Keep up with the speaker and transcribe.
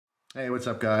Hey, what's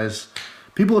up guys?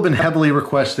 People have been heavily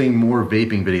requesting more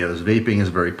vaping videos. Vaping is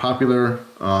very popular.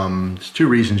 There's two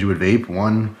reasons you would vape.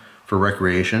 One, for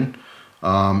recreation,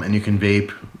 and you can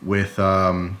vape with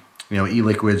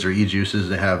e-liquids or e-juices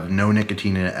that have no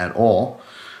nicotine in it at all.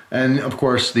 And of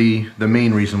course, the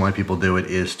main reason why people do it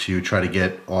is to try to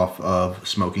get off of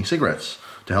smoking cigarettes,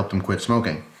 to help them quit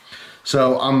smoking.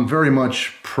 So I'm very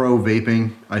much pro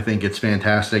vaping. I think it's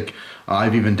fantastic.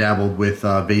 I've even dabbled with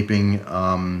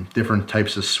vaping different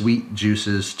types of sweet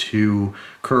juices to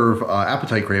curb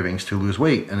appetite cravings to lose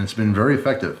weight, and it's been very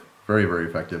effective, very, very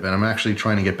effective. And I'm actually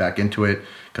trying to get back into it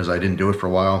because I didn't do it for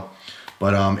a while.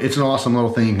 But it's an awesome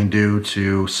little thing you can do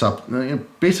to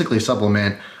basically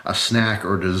supplement a snack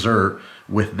or dessert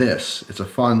with this. It's a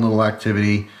fun little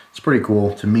activity. It's pretty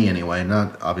cool, to me anyway,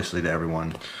 not obviously to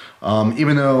everyone.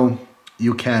 Even though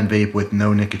you can vape with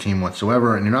no nicotine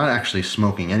whatsoever and you're not actually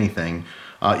smoking anything,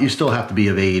 you still have to be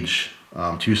of age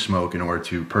to smoke in order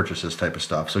to purchase this type of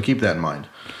stuff. So keep that in mind.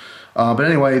 But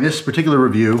anyway, this particular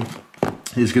review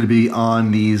is going to be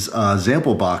on these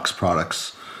ZampleBox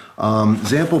products.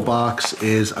 ZampleBox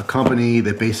is a company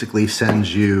that basically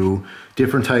sends you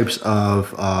different types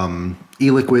of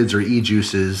e-liquids or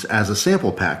e-juices as a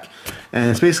sample pack.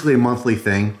 And it's basically a monthly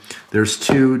thing. There's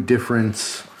two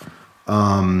different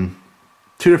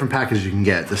packages you can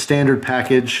get. The standard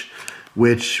package,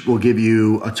 which will give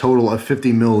you a total of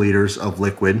 50 milliliters of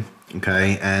liquid,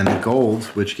 okay, and the gold,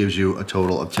 which gives you a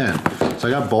total of 10. So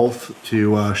I got both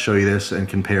to show you this and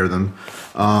compare them.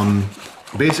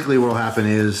 Basically what will happen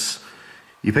is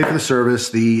you pay for the service.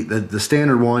 The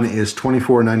standard one is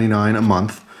 $24.99 a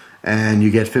month, and you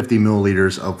get 50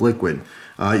 milliliters of liquid.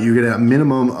 You get a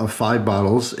minimum of 5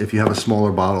 bottles. If you have a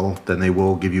smaller bottle, then they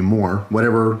will give you more,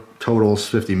 whatever totals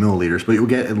 50 milliliters, but you'll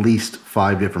get at least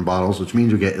 5 different bottles, which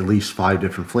means you'll get at least 5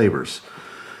 different flavors.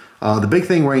 The big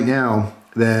thing right now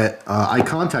that I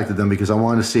contacted them because I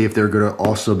wanted to see if they're going to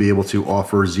also be able to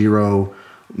offer 0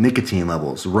 nicotine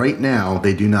levels. Right now,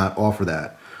 they do not offer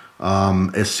that.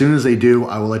 As soon as they do,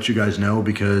 I will let you guys know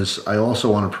because I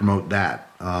also want to promote that.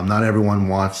 Not everyone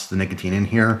wants the nicotine in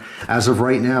here. As of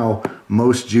right now,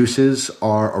 most juices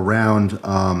are around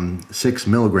 6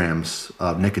 milligrams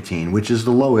of nicotine, which is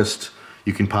the lowest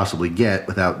you can possibly get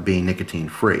without being nicotine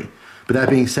free. But that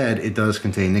being said, it does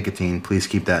contain nicotine. Please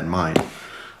keep that in mind.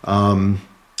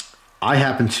 I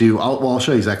happen to, I'll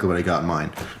show you exactly what I got in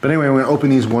mine. But anyway, I'm going to open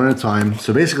these one at a time.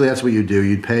 So basically that's what you do.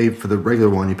 You'd pay for the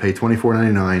regular one, you pay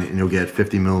 $24.99 and you'll get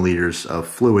 50 milliliters of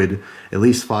fluid, at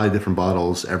least 5 different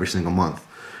bottles every single month.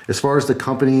 As far as the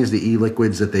companies, the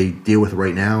e-liquids that they deal with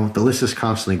right now, the list is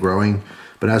constantly growing.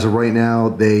 But as of right now,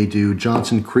 they do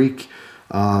Johnson Creek,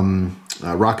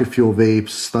 Rocket Fuel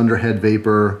Vapes, Thunderhead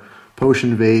Vapor,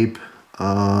 Potion Vape,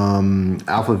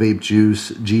 Alpha Vape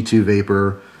Juice, G2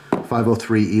 Vapor,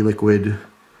 503 e-liquid,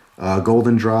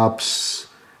 Golden Drops,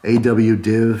 AW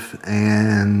Div,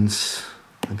 and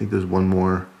I think there's one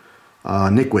more,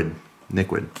 Niquid.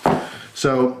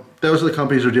 So those are the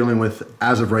companies we're dealing with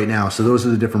as of right now. So those are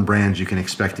the different brands you can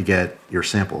expect to get your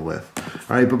sample with.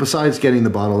 All right, but besides getting the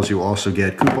bottles, you also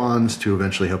get coupons to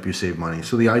eventually help you save money.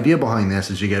 So the idea behind this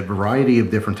is you get a variety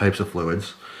of different types of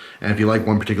fluids. And if you like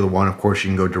one particular one, of course, you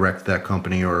can go direct to that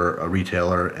company or a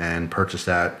retailer and purchase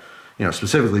that,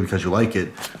 specifically because you like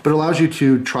it. But it allows you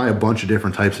to try a bunch of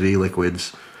different types of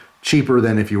e-liquids cheaper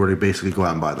than if you were to basically go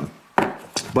out and buy them.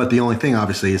 But the only thing,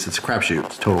 obviously, is it's a crapshoot.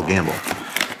 It's a total gamble.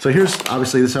 So here's,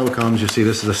 obviously, this is how it comes. You see,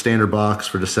 this is a standard box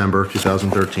for December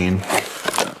 2013.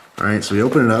 All right, so we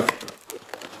open it up,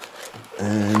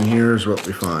 and here's what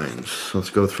we find. So let's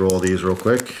go through all these real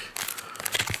quick.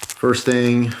 First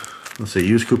thing, let's say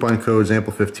use coupon code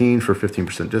ZAMPLE15 for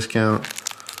 15% discount.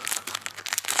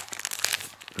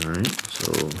 All right,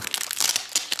 so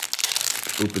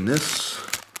open this.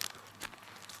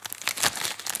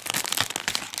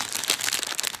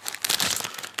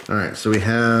 All right, so we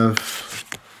have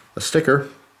a sticker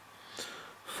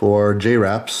for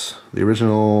J-Wraps, the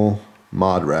original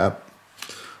mod wrap.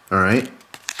 All right,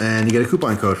 and you get a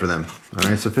coupon code for them. All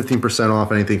right, so 15%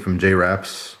 off anything from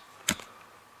J-Wraps.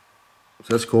 So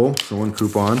that's cool. So one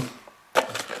coupon.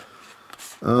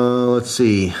 Let's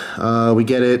see. We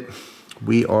get it.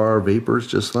 We are vapors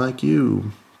just like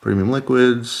you. Premium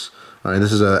liquids. All right,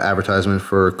 this is an advertisement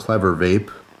for Clever Vape.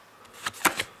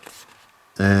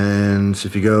 And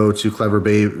if you go to Clever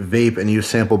Vape and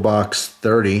use ZampleBox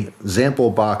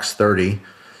 30,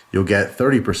 you'll get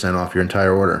 30% off your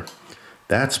entire order.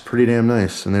 That's pretty damn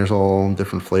nice. And there's all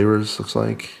different flavors, looks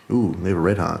like. Ooh, they have a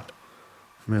red hot.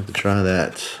 I'm gonna have to try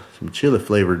that. Some chili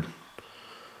flavored.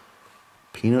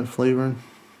 Peanut flavored.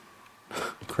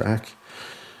 Crack.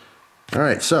 All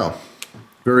right, so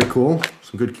very cool. So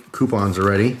some good coupons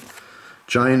already.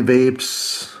 Giant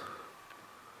Vapes,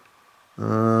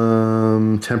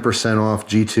 10% off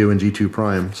G2 and G2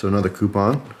 Prime, so another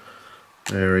coupon.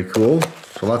 Very cool.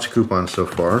 So lots of coupons so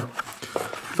far.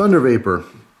 Thunder Vapor,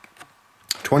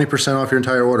 20% off your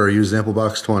entire order. Use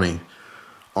ZampleBox 20.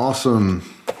 Awesome.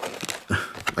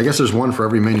 I guess there's one for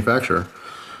every manufacturer.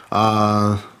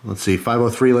 Let's see,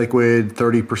 503 liquid,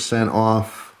 30%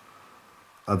 off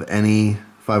of any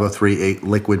 503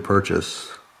 liquid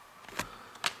purchase.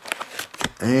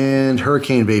 And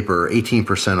Hurricane Vapor,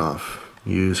 18% off.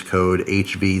 Use code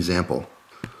HVZample.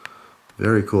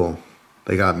 Very cool.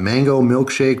 They got mango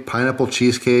milkshake, pineapple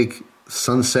cheesecake,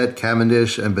 sunset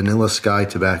Cavendish, and vanilla sky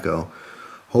tobacco.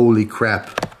 Holy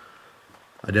crap.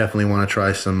 I definitely want to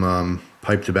try some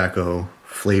pipe tobacco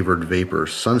flavored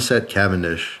vapors. Sunset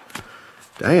Cavendish.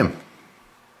 Damn.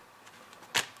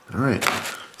 All right.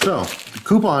 So the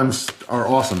coupons are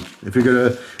awesome. If you're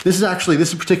gonna, this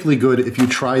is particularly good if you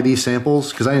try these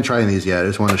samples, because I didn't try any of these yet. I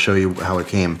just want to show you how it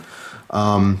came.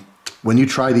 When you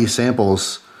try these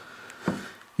samples,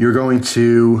 you're going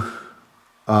to,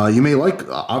 you may like,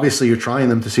 obviously you're trying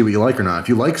them to see what you like or not. If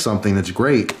you like something that's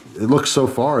great, it looks so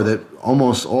far that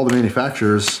almost all the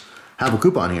manufacturers have a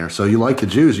coupon here. So you like the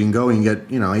juice, you can go and get,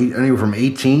 you know, anywhere from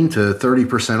 18 to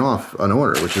 30% off an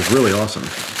order, which is really awesome.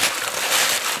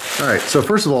 All right, so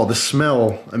first of all, the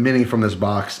smell emitting from this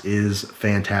box is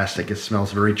fantastic. It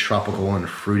smells very tropical and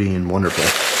fruity and wonderful.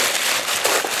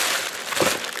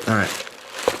 All right,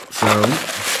 so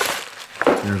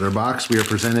here's our box. We are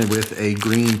presented with a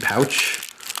green pouch,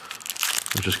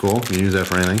 which is cool. You can use that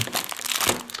for anything.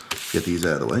 Get these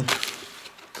out of the way.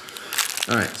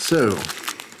 All right, so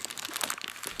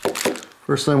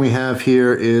first thing we have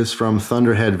here is from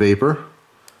Thunderhead Vapor.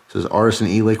 It says Artisan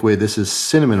E-Liquid. This is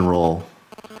cinnamon roll.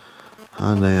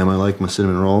 Ah, damn, I like my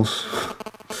cinnamon rolls.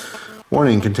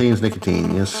 Warning, contains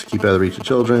nicotine. Yes, keep out of the reach of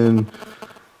children.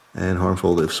 And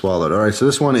harmful if swallowed. Alright, so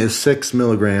this one is 6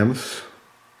 milligrams.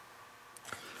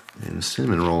 And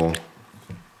cinnamon roll.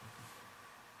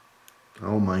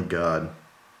 Oh my god.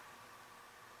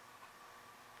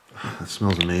 That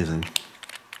smells amazing.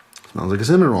 Smells like a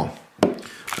cinnamon roll.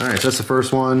 Alright, so that's the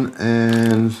first one.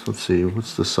 And let's see,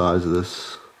 what's the size of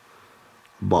this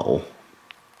bottle?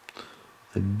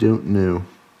 I don't know.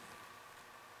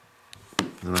 I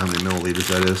don't know how many milliliters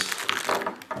that is.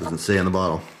 Doesn't say on the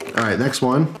bottle. All right, next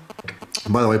one.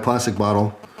 By the way, plastic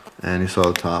bottle, and you saw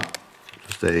the top.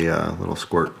 Just a little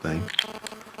squirt thing.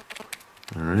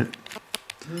 All right.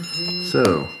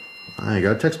 So, I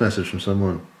got a text message from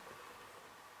someone.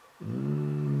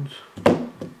 And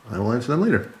I will answer them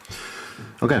later.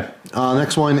 Okay,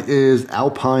 next one is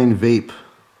Alpine Vape.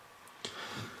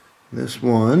 This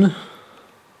one,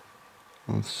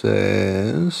 it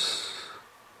says,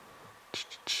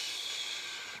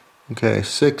 okay,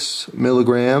 6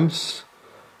 milligrams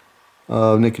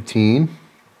of nicotine.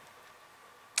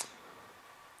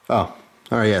 Oh,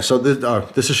 all right, yeah, so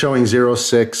this is showing 0,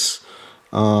 6,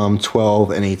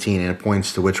 12, and 18, and it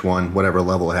points to which one, whatever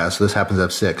level it has. So this happens to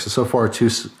have 6. So far,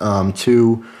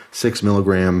 two 6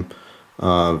 milligram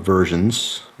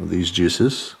versions of these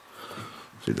juices.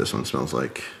 Let's see what this one smells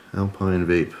like. Alpine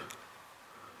Vape.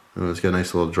 Oh, it's got a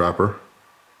nice little dropper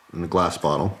in the glass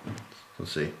bottle.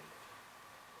 Let's see.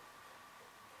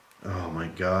 Oh my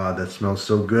god, that smells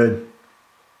so good.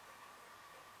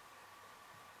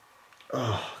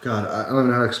 Oh god, I don't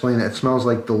know how to explain that. It smells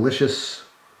like delicious.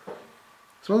 It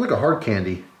smells like a hard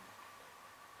candy.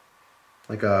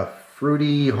 Like a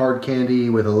fruity hard candy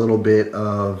with a little bit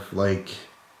of like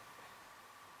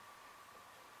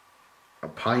a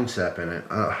pine sap in it.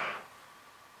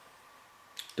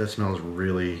 That smells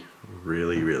really,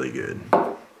 really, really good.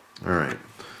 All right.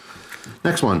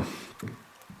 Next one.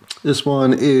 This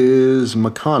one is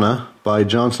Macana by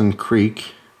Johnson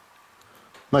Creek.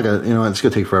 I'm not gonna, you know, it's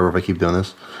gonna take forever if I keep doing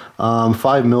this. 5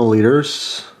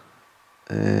 milliliters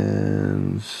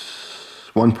and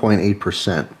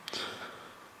 1.8%.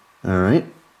 All right.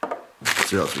 Let's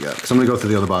see what else we got. Because I'm gonna go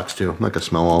through the other box too. I'm not gonna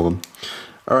smell all of them.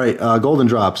 All right. Golden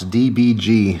Drops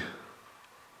DBG.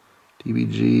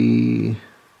 DBG.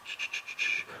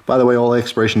 By the way, all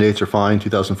expiration dates are fine.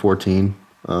 2014,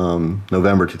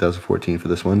 November 2014 for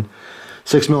this one.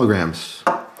 6 milligrams.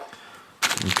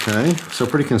 Okay, so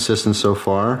pretty consistent so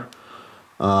far.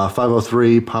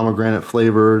 503 pomegranate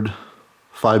flavored,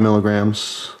 5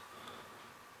 milligrams.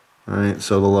 All right,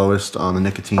 so the lowest on the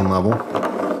nicotine level.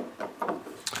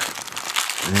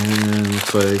 And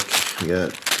looks like we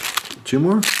got 2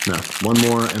 more? No, 1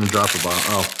 more and a dropper bottle.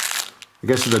 Oh, I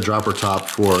guess it's a dropper top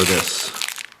for this.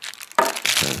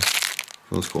 Okay,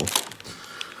 that's cool.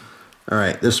 All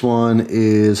right, this one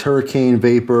is Hurricane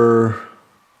Vapor,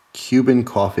 Cuban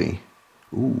coffee.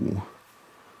 Ooh.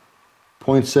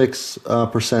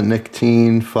 0.6%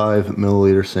 nicotine, 5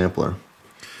 milliliter sampler.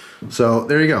 So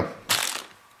there you go.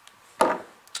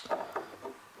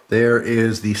 There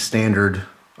is the standard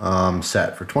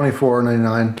set for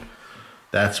 $24.99.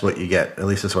 That's what you get. At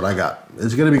least that's what I got.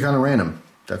 It's going to be kind of random.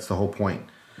 That's the whole point.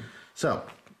 So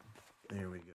there we go.